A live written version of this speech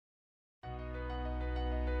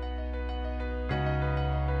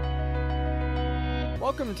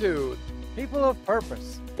Welcome to People of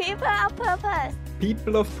Purpose. People of Purpose.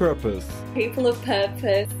 People of Purpose. People of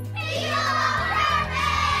Purpose.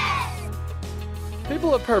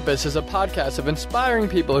 People of Purpose is a podcast of inspiring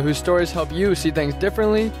people whose stories help you see things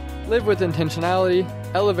differently, live with intentionality,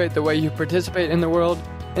 elevate the way you participate in the world,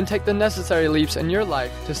 and take the necessary leaps in your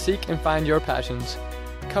life to seek and find your passions.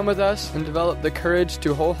 Come with us and develop the courage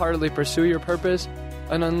to wholeheartedly pursue your purpose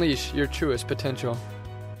and unleash your truest potential.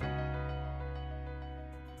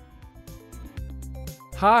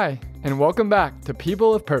 Hi, and welcome back to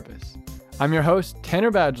People of Purpose. I'm your host,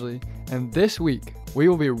 Tanner Badgley, and this week we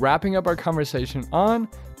will be wrapping up our conversation on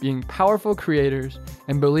being powerful creators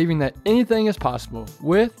and believing that anything is possible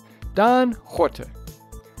with Don Jorge.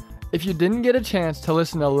 If you didn't get a chance to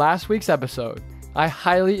listen to last week's episode, I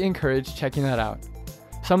highly encourage checking that out.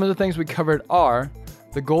 Some of the things we covered are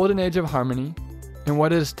the golden age of harmony and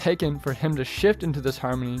what it has taken for him to shift into this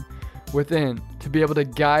harmony within to be able to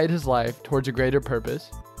guide his life towards a greater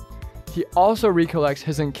purpose. He also recollects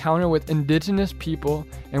his encounter with indigenous people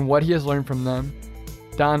and what he has learned from them.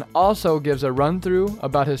 Don also gives a run-through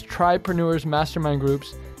about his Tripreneurs Mastermind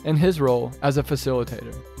groups and his role as a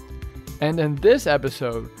facilitator. And in this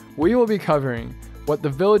episode, we will be covering what the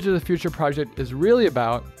Village of the Future project is really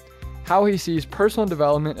about, how he sees personal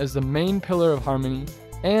development as the main pillar of harmony,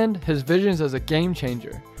 and his visions as a game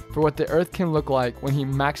changer for what the earth can look like when he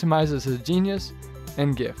maximizes his genius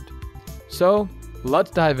and gift. So,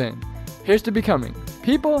 let's dive in. Here's to becoming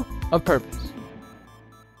People of Purpose.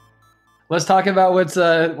 Let's talk about what's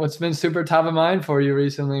been super top of mind for you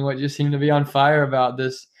recently, what you seem to be on fire about,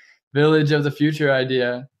 this Village of the Future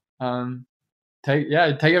idea. Take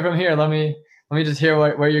it from here. Let me just hear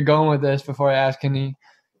where you're going with this before I ask any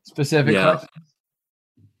specific questions.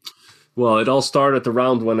 Well, it all started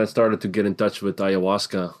around when I started to get in touch with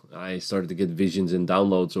ayahuasca. I started to get visions and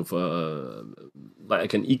downloads of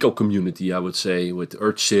like an eco community, I would say, with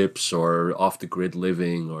earthships or off the grid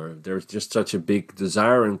living, or there's just such a big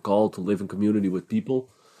desire and call to live in community with people.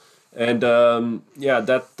 And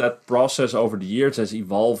that process over the years has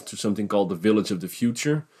evolved to something called the Village of the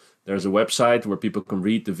Future. There's a website where people can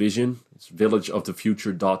read the vision. It's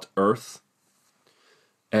villageofthefuture.earth.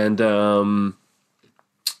 And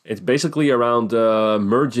it's basically around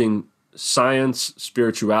merging science,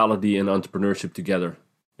 spirituality, and entrepreneurship together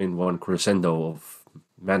in one crescendo of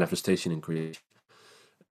manifestation and creation.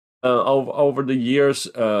 Over the years,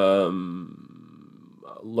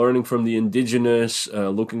 learning from the indigenous,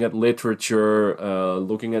 looking at literature,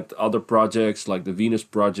 looking at other projects like the Venus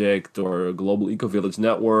Project or Global Eco Village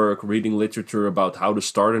Network, reading literature about how to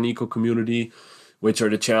start an eco community, which are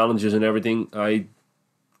the challenges and everything, I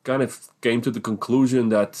kind of came to the conclusion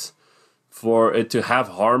that for it to have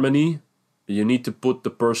harmony, you need to put the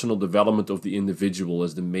personal development of the individual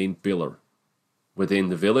as the main pillar within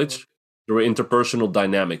the village through interpersonal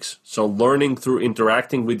dynamics. So learning through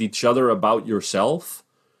interacting with each other about yourself,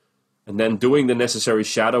 and then doing the necessary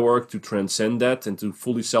shadow work to transcend that and to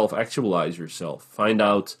fully self-actualize yourself. Find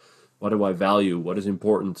out, what do I value? What is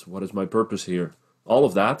important? What is my purpose here? All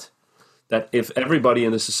of that. That if everybody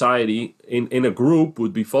in the society, in a group,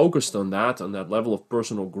 would be focused on that level of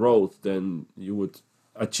personal growth, then you would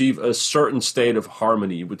achieve a certain state of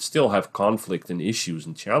harmony. You would still have conflict and issues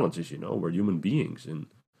and challenges, we're human beings. And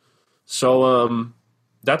so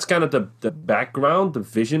that's kind of the background, the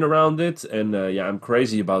vision around it. And I'm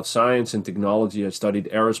crazy about science and technology. I studied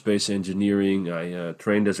aerospace engineering. I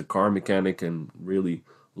trained as a car mechanic and really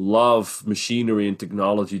love machinery and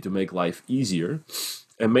technology to make life easier.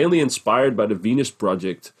 And mainly inspired by the Venus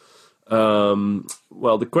Project.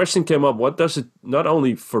 The question came up, what does it, not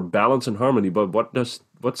only for balance and harmony, but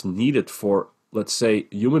what's needed for, let's say,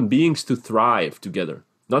 human beings to thrive together?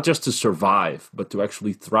 Not just to survive, but to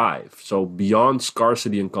actually thrive. So beyond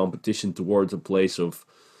scarcity and competition towards a place of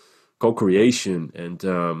co-creation and,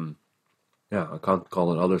 I can't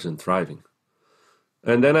call it others and thriving.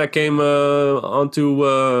 And then I came onto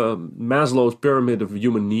Maslow's pyramid of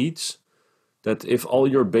human needs. That if all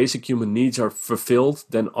your basic human needs are fulfilled,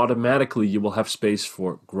 then automatically you will have space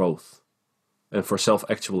for growth and for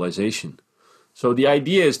self-actualization. So the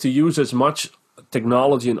idea is to use as much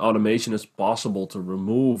technology and automation as possible to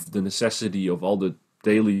remove the necessity of all the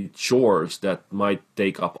daily chores that might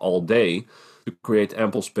take up all day to create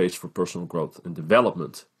ample space for personal growth and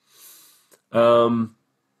development. That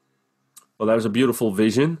was a beautiful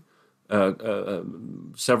vision.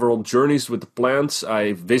 Several journeys with the plants.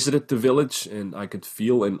 I visited the village and I could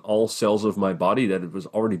feel in all cells of my body that it was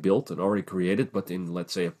already built and already created, but in,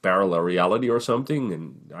 let's say, a parallel reality or something.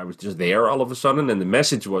 And I was just there all of a sudden. And the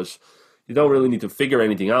message was, You don't really need to figure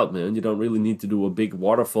anything out, man. You don't really need to do a big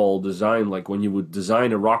waterfall design like when you would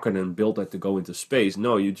design a rocket and build that to go into space.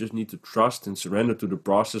 No, you just need to trust and surrender to the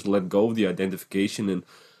process, let go of the identification, and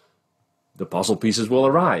the puzzle pieces will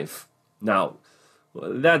arrive. Now,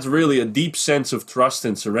 that's really a deep sense of trust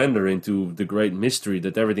and surrender into the great mystery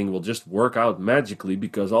that everything will just work out magically,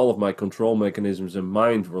 because all of my control mechanisms in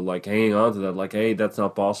mind were like hanging on to that, like, hey, that's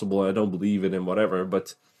not possible, I don't believe it, and whatever.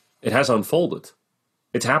 But it has unfolded.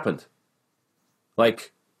 It's happened.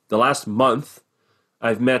 Like the last month,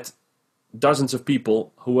 I've met dozens of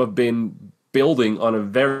people who have been building on a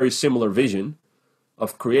very similar vision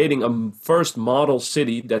of creating a first model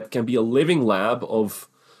city that can be a living lab of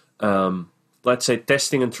let's say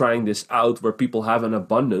testing and trying this out, where people have an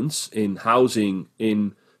abundance in housing,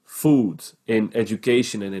 in food, in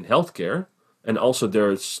education, and in healthcare, and also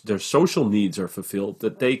their social needs are fulfilled,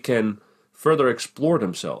 that they can further explore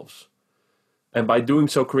themselves. And by doing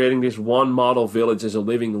so, creating this one model village as a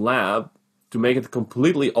living lab to make it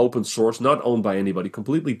completely open source, not owned by anybody,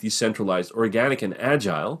 completely decentralized, organic, and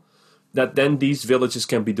agile, that then these villages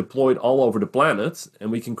can be deployed all over the planet,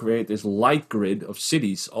 and we can create this light grid of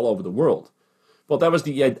cities all over the world. Well, that was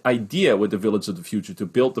the idea with the Village of the Future, to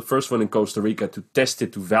build the first one in Costa Rica, to test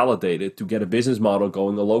it, to validate it, to get a business model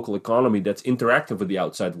going, a local economy that's interactive with the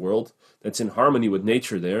outside world, that's in harmony with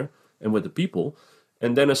nature there and with the people.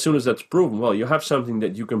 And then as soon as that's proven, well, you have something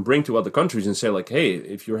that you can bring to other countries and say like, hey,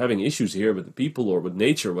 if you're having issues here with the people or with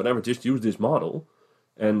nature or whatever, just use this model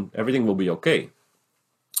and everything will be okay.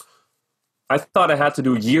 I thought I had to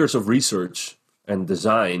do years of research and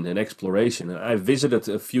design and exploration. And I visited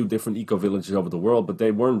a few different eco-villages over the world, but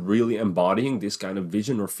they weren't really embodying this kind of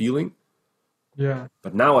vision or feeling. Yeah.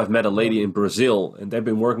 But now I've met a lady in Brazil, and they've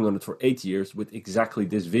been working on it for 8 years with exactly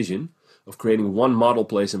this vision of creating one model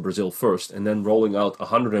place in Brazil first, and then rolling out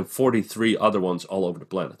 143 other ones all over the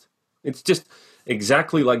planet. It's just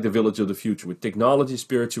exactly like the Village of the Future, with technology,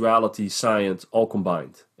 spirituality, science, all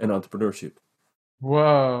combined, and entrepreneurship.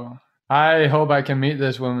 Whoa. I hope I can meet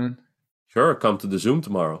this woman. Sure, come to the Zoom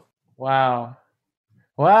tomorrow. Wow.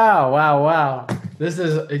 Wow. This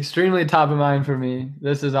is extremely top of mind for me.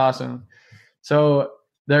 This is awesome. So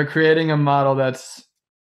they're creating a model that's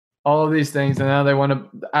all of these things, and now they want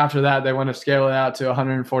to, after that, they want to scale it out to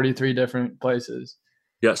 143 different places.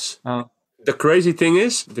 Yes. The crazy thing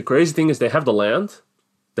is they have the land,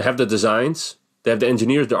 they have the designs, they have the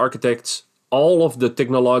engineers, the architects. All of the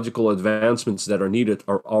technological advancements that are needed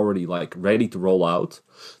are already like ready to roll out.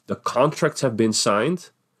 The contracts have been signed.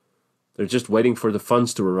 They're just waiting for the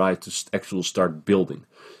funds to arrive to actually start building.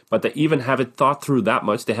 But they even have it thought through that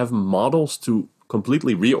much. They have models to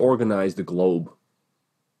completely reorganize the globe.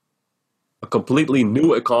 A completely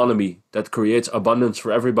new economy that creates abundance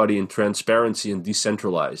for everybody in transparency and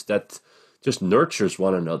decentralized, that just nurtures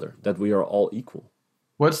one another, that we are all equal.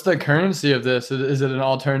 What's the currency of this? Is it an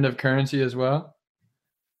alternative currency as well?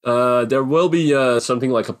 There will be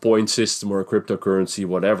something like a point system or a cryptocurrency,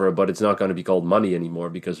 whatever, but it's not going to be called money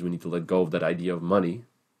anymore because we need to let go of that idea of money.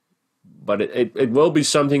 But it will be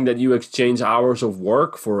something that you exchange hours of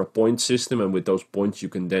work for a point system, and with those points you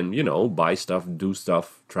can then, buy stuff, do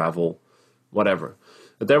stuff, travel, whatever.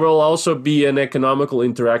 But there will also be an economical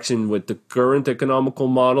interaction with the current economical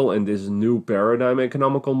model and this new paradigm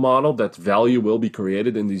economical model, that value will be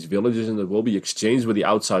created in these villages and that will be exchanged with the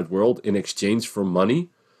outside world in exchange for money.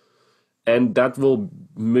 And that will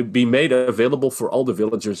be made available for all the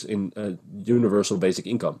villagers in a universal basic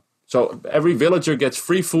income. So every villager gets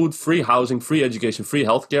free food, free housing, free education, free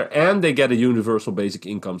healthcare, and they get a universal basic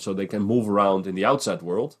income so they can move around in the outside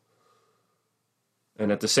world.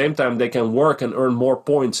 And at the same time, they can work and earn more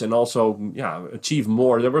points and also, achieve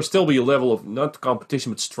more. There will still be a level of not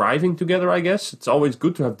competition, but striving together, I guess. It's always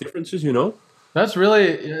good to have differences, It's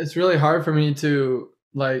really hard for me to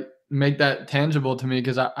make that tangible to me,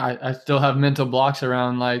 because I still have mental blocks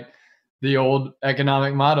around like the old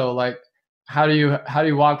economic model. Like, how do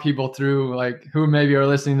you walk people through, like, who maybe are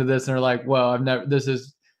listening to this and are like, well, this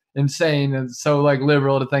is insane and so like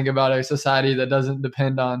liberal to think about a society that doesn't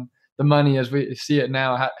depend on the money as we see it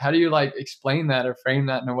now. How do you like explain that or frame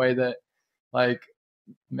that in a way that like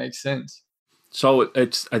makes sense? So I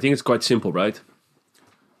think it's quite simple, right?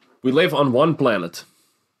 We live on one planet,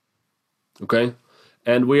 okay?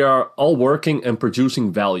 And we are all working and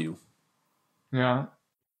producing value. Yeah.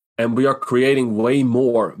 And we are creating way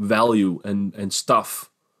more value and stuff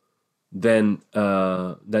than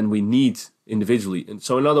we need individually. And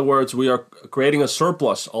so in other words, we are creating a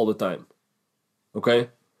surplus all the time, okay?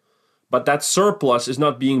 But that surplus is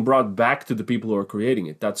not being brought back to the people who are creating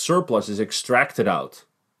it. That surplus is extracted out.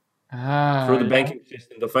 through the Yeah. banking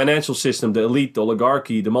system, the financial system, the elite, the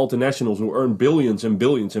oligarchy, the multinationals who earn billions and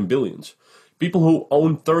billions and billions. People who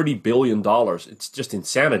own $30 billion. It's just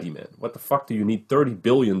insanity, man. What the fuck do you need $30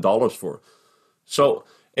 billion for? So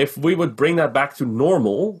if we would bring that back to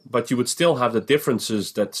normal, but you would still have the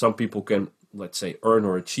differences that some people can, let's say, earn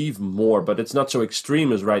or achieve more, but it's not so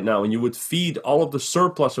extreme as right now, and you would feed all of the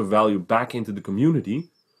surplus of value back into the community,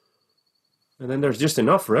 and then there's just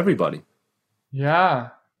enough for everybody. Yeah.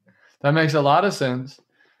 That makes a lot of sense.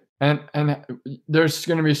 And there's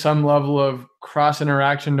going to be some level of cross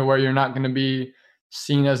interaction to where you're not going to be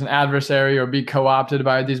seen as an adversary or be co-opted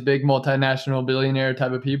by these big multinational billionaire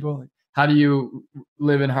type of people. How do you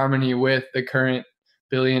live in harmony with the current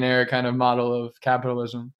billionaire kind of model of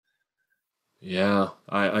capitalism? Yeah,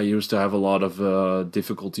 I used to have a lot of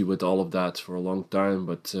difficulty with all of that for a long time,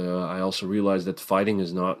 but I also realized that fighting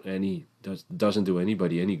is not doesn't do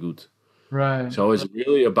anybody any good. Right. So it's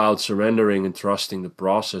really about surrendering and trusting the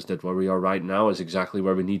process that where we are right now is exactly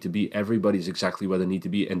where we need to be. Everybody's exactly where they need to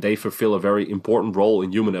be, and they fulfill a very important role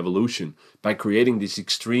in human evolution by creating these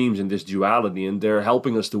extremes and this duality, and they're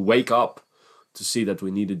helping us to wake up to see that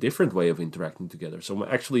we need a different way of interacting together. So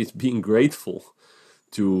actually, it's being grateful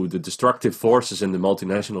to the destructive forces and the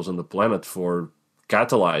multinationals on the planet for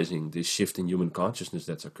catalyzing this shift in human consciousness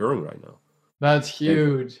that's occurring right now. That's And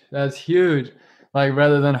huge. That's huge. Like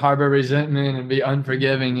rather than harbor resentment and be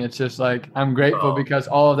unforgiving, it's just like I'm grateful oh, because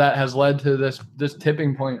all of that has led to this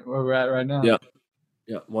tipping point where we're at right now. yeah,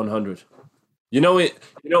 yeah, 100.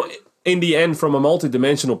 In the end, from a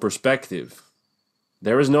multidimensional perspective,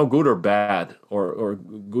 there is no good or bad or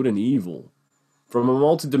good and evil. From a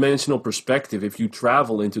multidimensional perspective, if you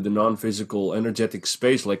travel into the non-physical energetic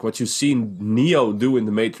space, like what you see Neo do in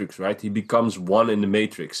the Matrix, right? He becomes one in the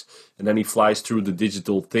Matrix, and then he flies through the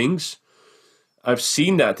digital things. I've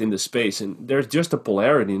seen that in the space, and there's just a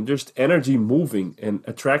polarity, and there's energy moving and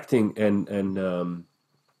attracting and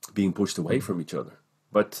being pushed away from each other.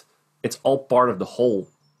 But it's all part of the whole,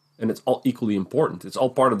 and it's all equally important. It's all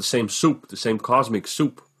part of the same soup, the same cosmic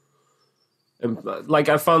soup. And like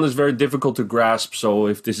I found this very difficult to grasp. So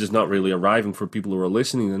if this is not really arriving for people who are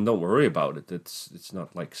listening, then don't worry about it. It's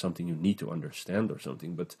not like something you need to understand or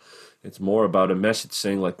something, but it's more about a message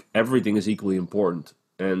saying like everything is equally important,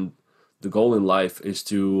 and the goal in life is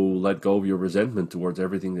to let go of your resentment towards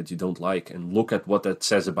everything that you don't like and look at what that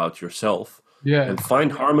says about yourself Yeah. and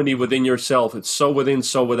find harmony within yourself. It's so within,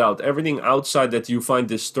 so without. Everything outside that you find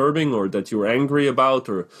disturbing or that you're angry about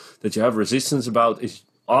or that you have resistance about is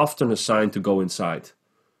often a sign to go inside.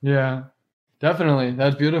 Yeah. Definitely.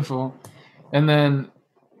 That's beautiful. And then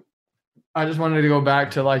I just wanted to go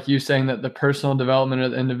back to like you saying that the personal development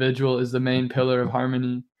of the individual is the main pillar of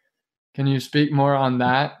harmony. Can you speak more on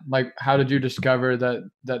that? Like how did you discover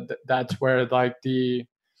that's where like the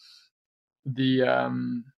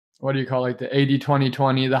what do you call like the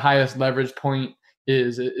 80-20-20, the highest leverage point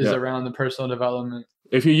is Yeah. around the personal development?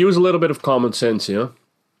 If you use a little bit of common sense, yeah,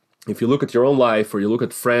 if you look at your own life or you look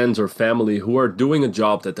at friends or family who are doing a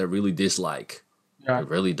job that they really dislike, they Yeah.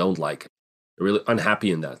 really don't like, they're really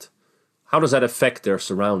unhappy in that, how does that affect their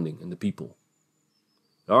surrounding and the people?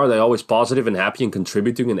 Are they always positive and happy and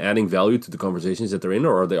contributing and adding value to the conversations that they're in,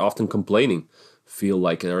 or are they often complaining, feel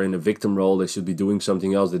like they're in a victim role, they should be doing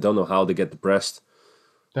something else, they don't know how, they get depressed?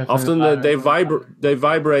 Definitely the Often latter. they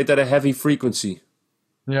vibrate at a heavy frequency.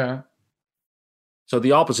 Yeah. So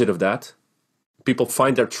the opposite of that, people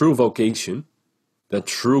find their true vocation, their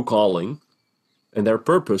true calling, and their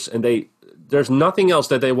purpose, and there's nothing else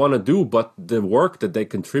that they want to do but the work that they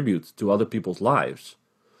contribute to other people's lives.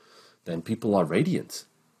 Then people are radiant.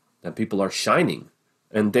 Then people are shining,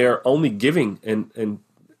 and they're only giving. And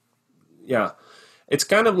yeah, it's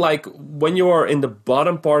kind of like when you are in the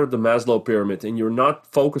bottom part of the Maslow pyramid and you're not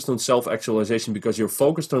focused on self-actualization because you're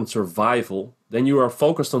focused on survival, then you are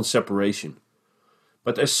focused on separation.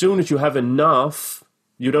 But as soon as you have enough,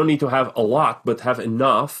 you don't need to have a lot, but have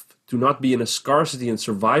enough to not be in a scarcity and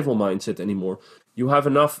survival mindset anymore. You have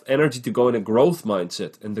enough energy to go in a growth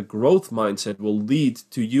mindset, and the growth mindset will lead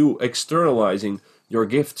to you externalizing your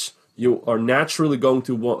gifts. You are naturally going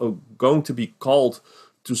to be called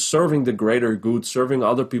to serving the greater good, serving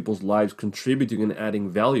other people's lives, contributing and adding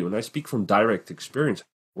value. And I speak from direct experience. It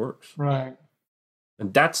works, Right.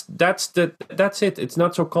 and that's it. It's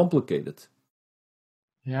not so complicated.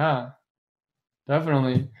 Yeah.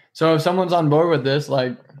 Definitely. So if someone's on board with this,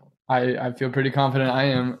 like I feel pretty confident I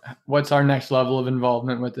am, what's our next level of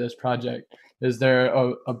involvement with this project? Is there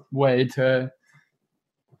a way to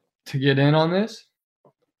get in on this?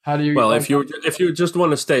 How do you Well, like? if you just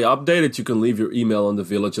want to stay updated, you can leave your email on the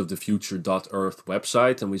villageofthefuture.earth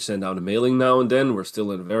website, and we send out a mailing now and then. We're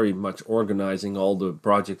still in very much organizing all the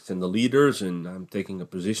projects and the leaders, and I'm taking a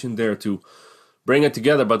position there to bring it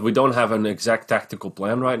together. But we don't have an exact tactical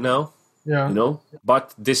plan right now, Yeah.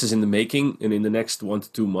 But this is in the making, and in the next 1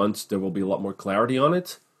 to 2 months, there will be a lot more clarity on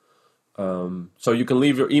it. So you can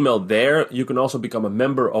leave your email there. You can also become a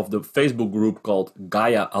member of the Facebook group called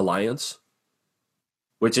Gaia Alliance,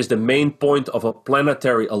 which is the main point of a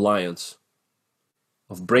planetary alliance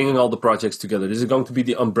of bringing all the projects together. This is going to be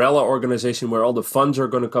the umbrella organization where all the funds are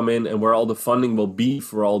going to come in and where all the funding will be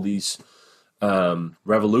for all these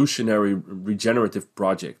revolutionary regenerative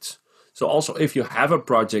projects. So also, if you have a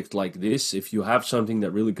project like this, if you have something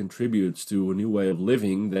that really contributes to a new way of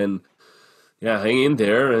living, then hang in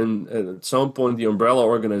there, and at some point the umbrella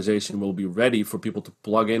organization will be ready for people to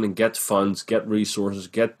plug in and get funds, get resources,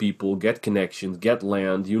 get people, get connections, get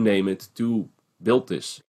land, you name it, to build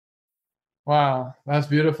this. Wow, that's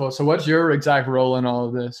beautiful. So what's your exact role in all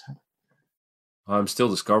of this? I'm still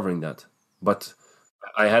discovering that. But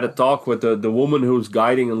I had a talk with the woman who's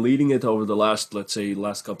guiding and leading it over the last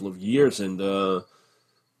couple of years, and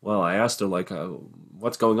I asked her, like,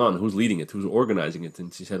 what's going on? Who's leading it? Who's organizing it?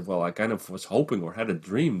 And she said, well, I kind of was hoping or had a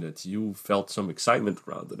dream that you felt some excitement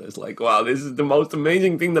around it. I was like, wow, this is the most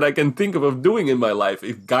amazing thing that I can think of doing in my life,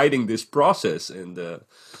 is guiding this process. And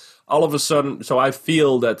all of a sudden, so I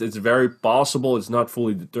feel that it's very possible, it's not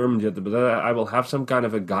fully determined yet, but I will have some kind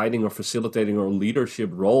of a guiding or facilitating or leadership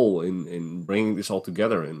role in bringing this all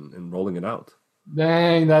together and rolling it out.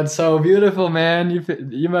 Dang, that's so beautiful, man.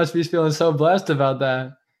 You must be feeling so blessed about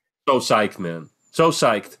that. So psyched, man. So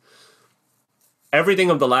psyched. Everything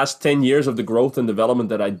of the last 10 years of the growth and development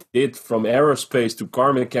that I did, from aerospace to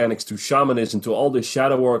car mechanics to shamanism to all this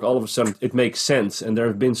shadow work, all of a sudden it makes sense. And there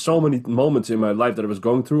have been so many moments in my life that I was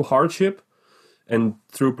going through hardship and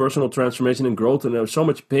through personal transformation and growth, and there was so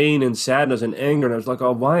much pain and sadness and anger, and I was like,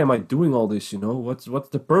 oh, why am I doing all this? What's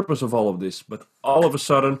the purpose of all of this? But all of a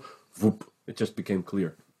sudden, whoop, it just became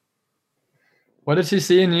clear. What did she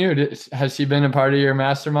see in you? Has she been a part of your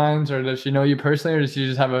masterminds, or does she know you personally, or does she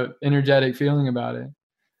just have an energetic feeling about it?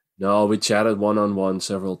 No, we chatted one-on-one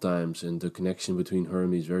several times, and the connection between her and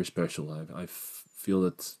me is very special. I feel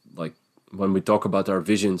that, like, when we talk about our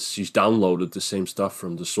visions, she's downloaded the same stuff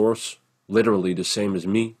from the source, literally the same as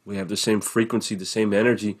me. We have the same frequency, the same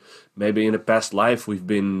energy. Maybe in a past life we've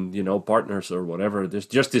been, partners or whatever. There's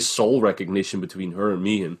just this soul recognition between her and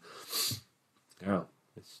me, and yeah,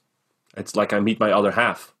 it's like I meet my other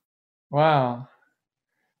half. Wow.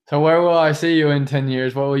 So where will I see you in 10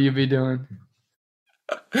 years? What will you be doing?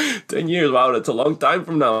 10 years, wow, that's a long time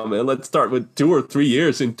from now, man. Let's start with 2 or 3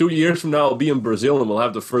 years. In 2 years from now, I'll be in Brazil, and we'll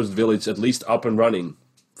have the first village at least up and running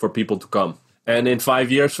for people to come. And in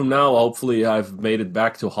 5 years from now, hopefully I've made it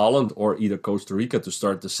back to Holland or either Costa Rica to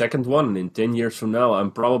start the second one. And in 10 years from now,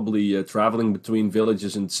 I'm probably traveling between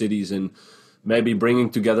villages and cities, and maybe bringing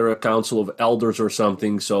together a council of elders or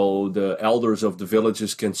something, so the elders of the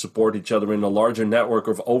villages can support each other in a larger network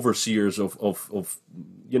of overseers of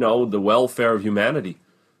the welfare of humanity.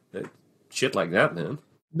 Shit like that, man.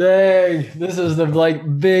 Dang, this is the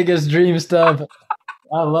biggest dream stuff.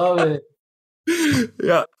 I love it.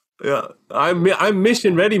 Yeah. I'm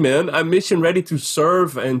mission ready, man. I'm mission ready to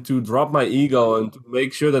serve and to drop my ego and to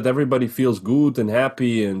make sure that everybody feels good and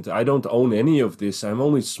happy. And I don't own any of this. I'm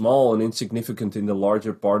only small and insignificant in the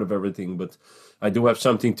larger part of everything, but I do have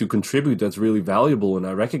something to contribute that's really valuable, and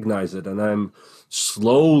I recognize it. And I'm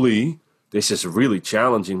slowly, this is really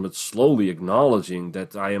challenging, but slowly acknowledging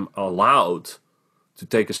that I am allowed to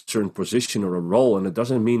take a certain position or a role. And it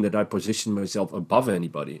doesn't mean that I position myself above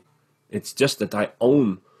anybody. It's just that I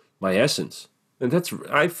own my essence, and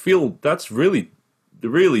I feel that's really,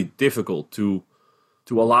 really difficult to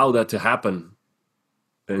allow that to happen.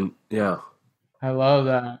 And yeah, I love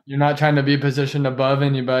that. You're not trying to be positioned above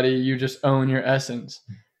anybody. You just own your essence.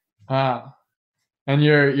 Wow. And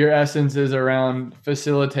your essence is around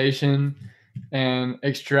facilitation and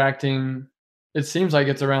extracting. It seems like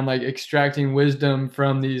it's around extracting wisdom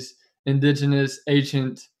from these indigenous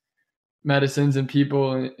ancient medicines and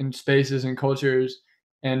people and spaces and cultures,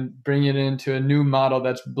 and bring it into a new model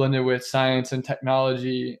that's blended with science and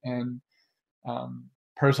technology and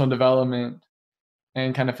personal development,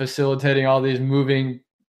 and kind of facilitating all these moving,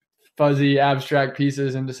 fuzzy, abstract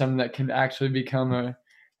pieces into something that can actually become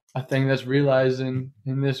a thing that's realized in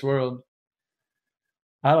this world.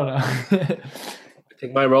 I don't know. I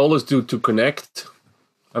think my role is to connect.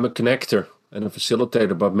 I'm a connector and a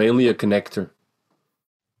facilitator, but mainly a connector.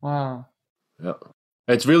 Wow. Yeah.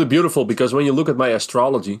 It's really beautiful because when you look at my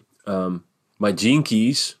astrology, my gene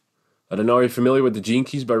keys. I don't know, are you familiar with the Gene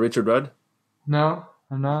Keys by Richard Rudd? No,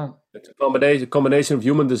 I'm not. It's a combination of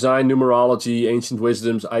human design, numerology, ancient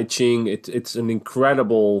wisdoms, I Ching. It's an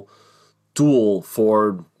incredible tool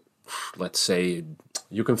for, let's say,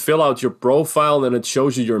 you can fill out your profile and it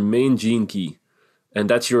shows you your main gene key. And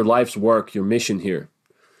that's your life's work, your mission here.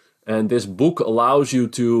 And this book allows you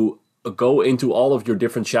to go into all of your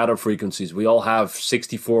different shadow frequencies. We all have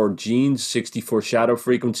 64 genes, 64 shadow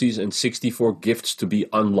frequencies, and 64 gifts to be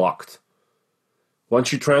unlocked.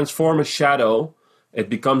 Once you transform a shadow, it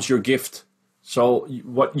becomes your gift. So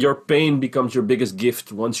what your pain becomes your biggest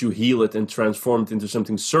gift once you heal it and transform it into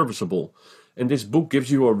something serviceable. And this book gives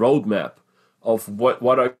you a roadmap of what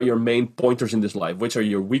are your main pointers in this life, which are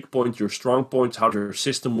your weak points, your strong points, how does your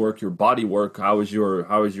system work, your body work, how is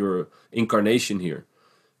your incarnation here.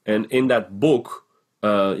 And in that book,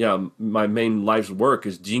 my main life's work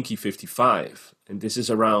is Gene Key 55, and this is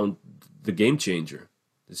around the game changer.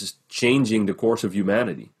 This is changing the course of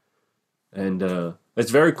humanity. And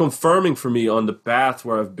it's very confirming for me on the path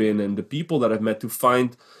where I've been and the people that I've met to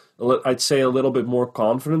find, I'd say, a little bit more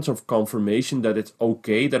confidence or confirmation that it's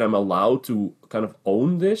okay, that I'm allowed to kind of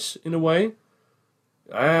own this in a way.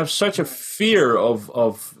 I have such a fear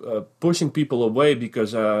of pushing people away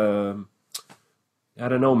because, I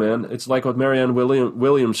don't know, man. It's like what Marianne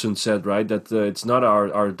Williamson said, right? That it's not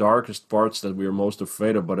our darkest parts that we are most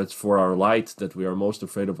afraid of, but it's for our light that we are most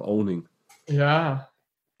afraid of owning. Yeah,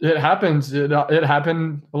 it happens. It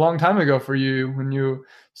happened a long time ago for you when you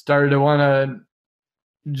started to want to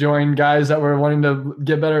join guys that were wanting to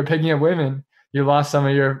get better at picking up women. You lost some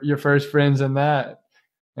of your first friends in that,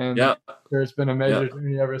 and Yeah, there's been a yeah, major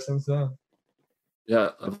journey ever since then.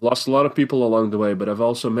 yeah. I've lost a lot of people along the way, but I've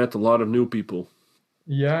also met a lot of new people.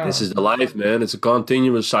 This Yeah. is the life, man. It's a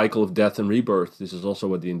continuous cycle of death and rebirth. This is also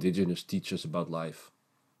what the indigenous teach us about life.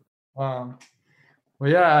 Wow.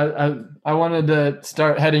 Well, yeah, I wanted to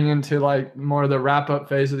start heading into like more of the wrap up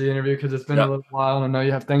phase of the interview because it's been a Yeah. little while and I know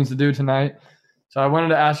you have things to do tonight. So I wanted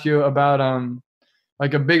to ask you about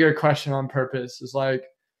like a bigger question on purpose is like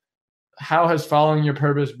how has following your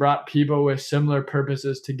purpose brought people with similar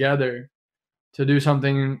purposes together to do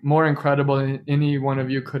something more incredible than any one of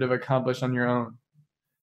you could have accomplished on your own?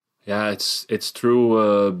 Yeah, it's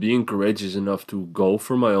through being courageous enough to go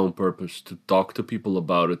for my own purpose, to talk to people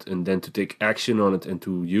about it, and then to take action on it and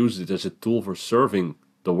to use it as a tool for serving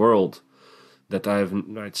the world. That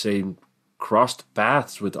I'd say, crossed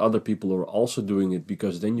paths with other people who are also doing it,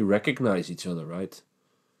 because then you recognize each other, right?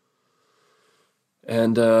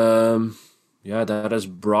 And yeah, that has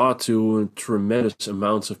brought to tremendous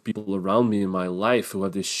amounts of people around me in my life who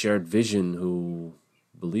have this shared vision, who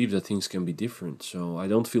believe that things can be different. So I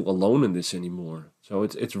don't feel alone in this anymore. So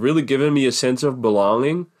it's really given me a sense of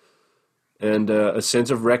belonging and a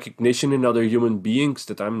sense of recognition in other human beings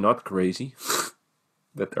that I'm not crazy.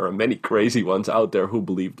 That there are many crazy ones out there who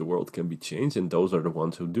believe the world can be changed, and those are the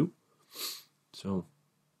ones who do. So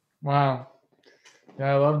Wow.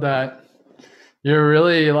 Yeah, I love that. You're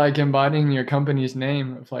really like embodying your company's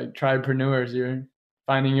name of like tribepreneurs. You're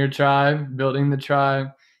finding your tribe, building the tribe,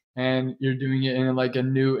 and you're doing it in like a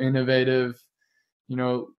new, innovative, you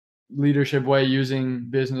know, leadership way using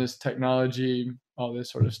business technology, all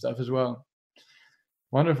this sort of stuff as well.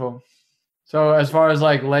 Wonderful. So as far as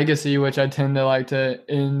like legacy, which I tend to like to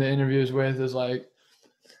end the interviews with, is like,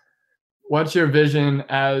 what's your vision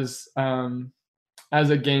as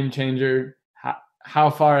a game changer? How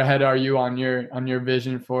far ahead are you on your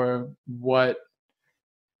vision for what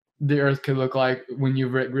the earth could look like when you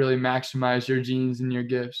really maximize your genes and your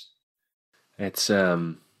gifts? it's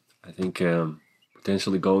I think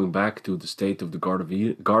potentially going back to the state of the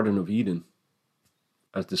Garden of Eden,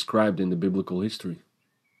 as described in the biblical history.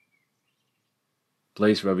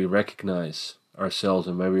 Place where we recognize ourselves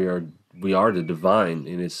and where we are the divine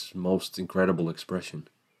in its most incredible expression.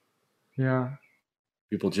 Yeah.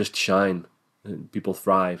 People just shine, and people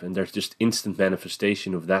thrive, and there's just instant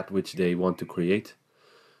manifestation of that which they want to create.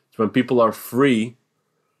 It's when people are free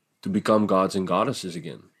to become gods and goddesses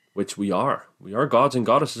again, which we are. We are gods and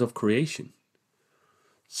goddesses of creation.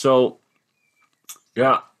 So,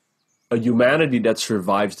 yeah, a humanity that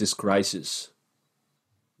survives this crisis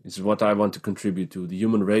is what I want to contribute to. The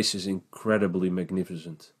human race is incredibly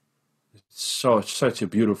magnificent. It's such a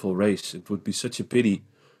beautiful race. It would be such a pity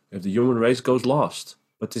if the human race goes lost.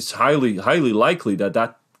 But it's highly, highly likely that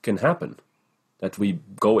that can happen, that we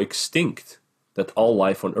go extinct. that all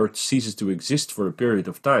life on Earth ceases to exist for a period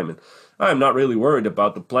of time. And I'm not really worried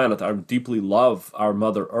about the planet. I deeply love our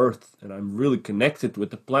Mother Earth, and I'm really connected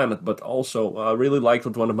with the planet. But also, I really liked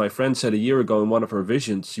what one of my friends said a year ago in one of her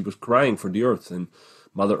visions. She was crying for the Earth, and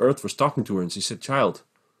Mother Earth was talking to her, and she said, "Child,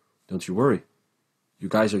 don't you worry. You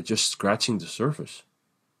guys are just scratching the surface.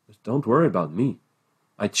 Just don't worry about me.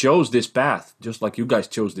 I chose this path, just like you guys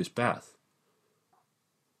chose this path.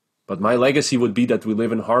 But my legacy would be that we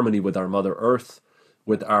live in harmony with our Mother Earth,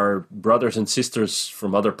 with our brothers and sisters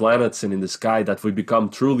from other planets and in the sky, that we become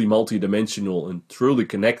truly multidimensional and truly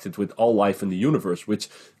connected with all life in the universe, which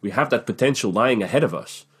we have that potential lying ahead of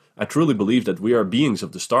us. I truly believe that we are beings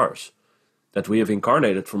of the stars, that we have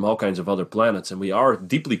incarnated from all kinds of other planets, and we are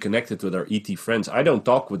deeply connected with our ET friends. I don't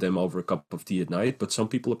talk with them over a cup of tea at night, but some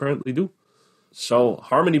people apparently do. So,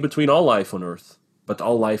 harmony between all life on Earth, but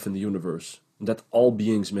all life in the universe, and that all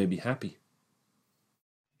beings may be happy."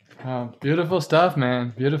 Wow, beautiful stuff,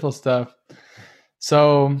 man. Beautiful stuff.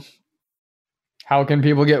 So, how can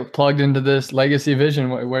people get plugged into this legacy vision?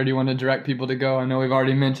 Where do you want to direct people to go? I know we've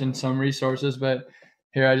already mentioned some resources, but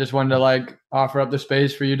here I just wanted to offer up the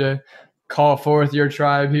space for you to call forth your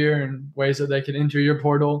tribe here and ways that they can enter your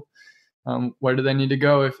portal. Where do they need to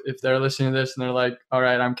go if they're listening to this and they're like, "All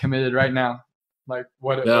right, I'm committed right now"?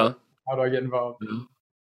 How do I get involved? Yeah.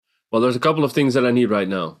 Well, there's a couple of things that I need right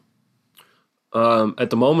now. At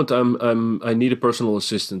the moment, I need a personal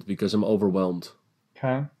assistant because I'm overwhelmed.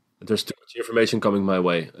 Okay. There's too much information coming my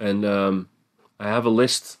way, and I have a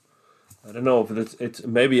list. I don't know if it's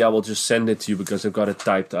maybe I will just send it to you because I've got it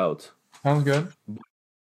typed out. Sounds good.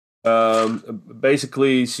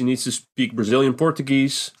 Basically, she needs to speak Brazilian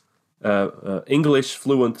Portuguese, English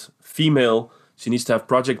fluent, female. She needs to have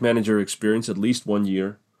project manager experience, at least 1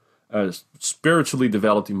 year. Spiritually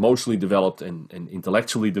developed, emotionally developed, and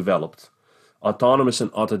intellectually developed. Autonomous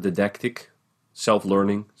and autodidactic,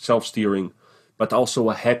 self-learning, self-steering, but also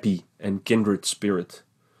a happy and kindred spirit.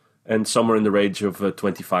 And somewhere in the range of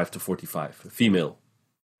 25 to 45, female.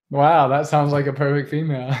 Wow, that sounds like a perfect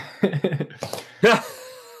female.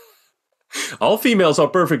 All females are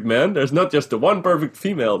perfect, man. There's not just the one perfect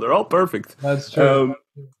female. They're all perfect. That's true.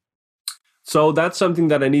 So that's something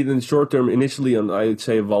that I need in the short term, initially on, I would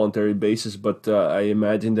say, a voluntary basis. But I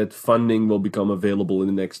imagine that funding will become available in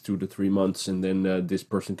the next 2 to 3 months. And then this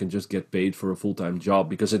person can just get paid for a full-time job,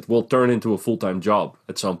 because it will turn into a full-time job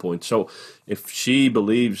at some point. So if she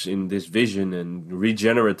believes in this vision and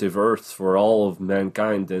regenerative Earth for all of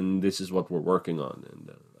mankind, then this is what we're working on. And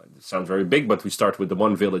it sounds very big, but we start with the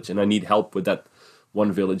one village. And I need help with that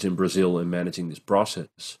one village in Brazil and managing this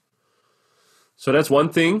process. So that's one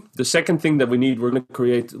thing. The second thing that we need, we're going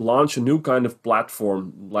to launch a new kind of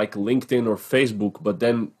platform like LinkedIn or Facebook, but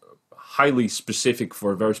then highly specific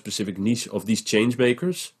for a very specific niche of these change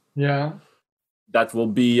makers. Yeah. That will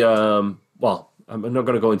be, I'm not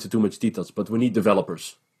going to go into too much details, but we need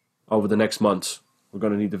developers over the next months. We're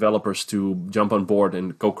going to need developers to jump on board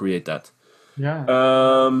and co-create that. Yeah.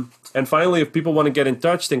 And finally, if people want to get in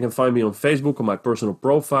touch, they can find me on Facebook on my personal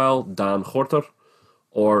profile, Daan Gorter.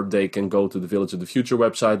 Or they can go to the Village of the Future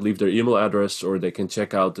website, leave their email address, or they can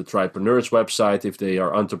check out the Tripreneurs website if they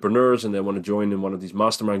are entrepreneurs and they want to join in one of these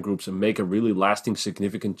mastermind groups and make a really lasting,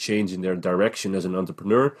 significant change in their direction as an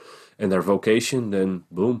entrepreneur and their vocation. Then,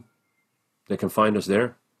 boom, they can find us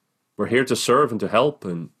there. We're here to serve and to help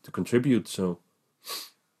and to contribute. So,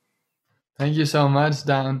 thank you so much,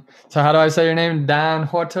 Daan. So, how do I say your name? Daan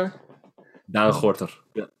Gorter? Daan Gorter.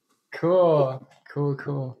 Yeah. Cool.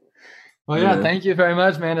 Well, yeah, thank you very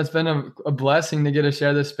much, man. It's been a blessing to get to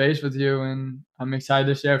share this space with you, and I'm excited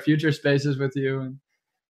to share future spaces with you, and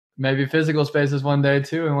maybe physical spaces one day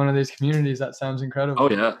too in one of these communities. That sounds incredible. Oh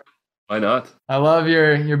yeah, why not? I love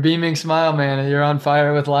your beaming smile, man. You're on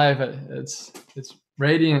fire with life. It's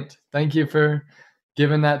radiant. Thank you for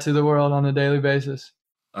giving that to the world on a daily basis.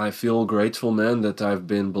 I feel grateful, man, that I've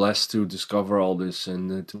been blessed to discover all this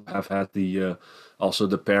and to have had also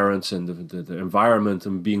the parents and the environment,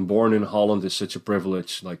 and being born in Holland is such a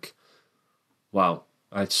privilege. Like, wow,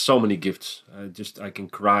 I had so many gifts. I can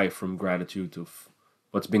cry from gratitude of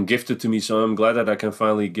what's been gifted to me. So I'm glad that I can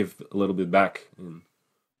finally give a little bit back.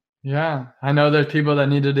 Yeah, I know there's people that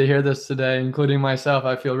needed to hear this today, including myself.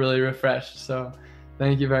 I feel really refreshed. So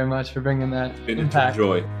thank you very much for bringing that impact.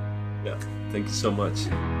 Joy. Yeah, thank you so much.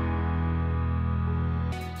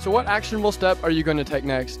 So what actionable step are you going to take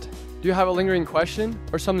next? Do you have a lingering question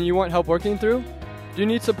or something you want help working through? Do you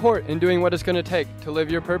need support in doing what it's going to take to live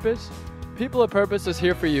your purpose? People of Purpose is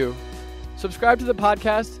here for you. Subscribe to the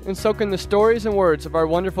podcast and soak in the stories and words of our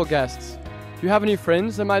wonderful guests. Do you have any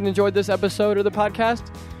friends that might enjoy this episode or the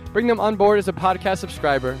podcast? Bring them on board as a podcast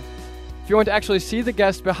subscriber. If you want to actually see the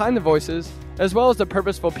guests behind the voices, as well as the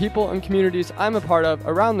purposeful people and communities I'm a part of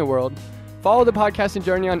around the world, follow the podcasting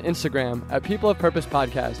journey on Instagram at People of Purpose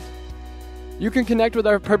Podcast. You can connect with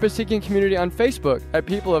our purpose-seeking community on Facebook at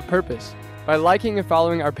People of Purpose by liking and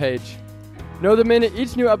following our page. Know the minute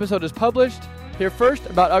each new episode is published, hear first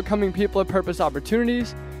about upcoming People of Purpose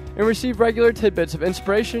opportunities, and receive regular tidbits of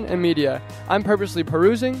inspiration and media I'm purposely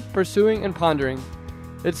perusing, pursuing, and pondering.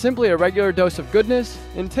 It's simply a regular dose of goodness,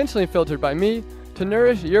 intentionally filtered by me, to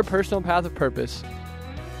nourish your personal path of purpose.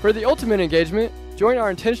 For the ultimate engagement, join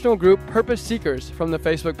our intentional group Purpose Seekers from the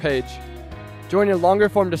Facebook page. Join in longer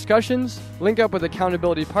form discussions, link up with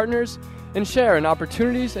accountability partners, and share in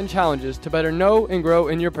opportunities and challenges to better know and grow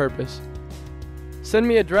in your purpose. Send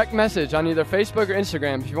me a direct message on either Facebook or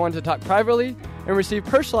Instagram if you want to talk privately and receive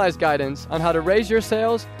personalized guidance on how to raise your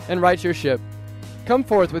sails and right your ship. Come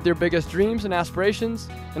forth with your biggest dreams and aspirations,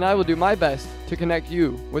 and I will do my best to connect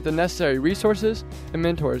you with the necessary resources and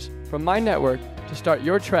mentors from my network to start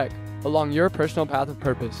your trek along your personal path of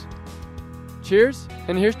purpose. Cheers,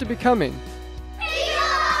 and here's to becoming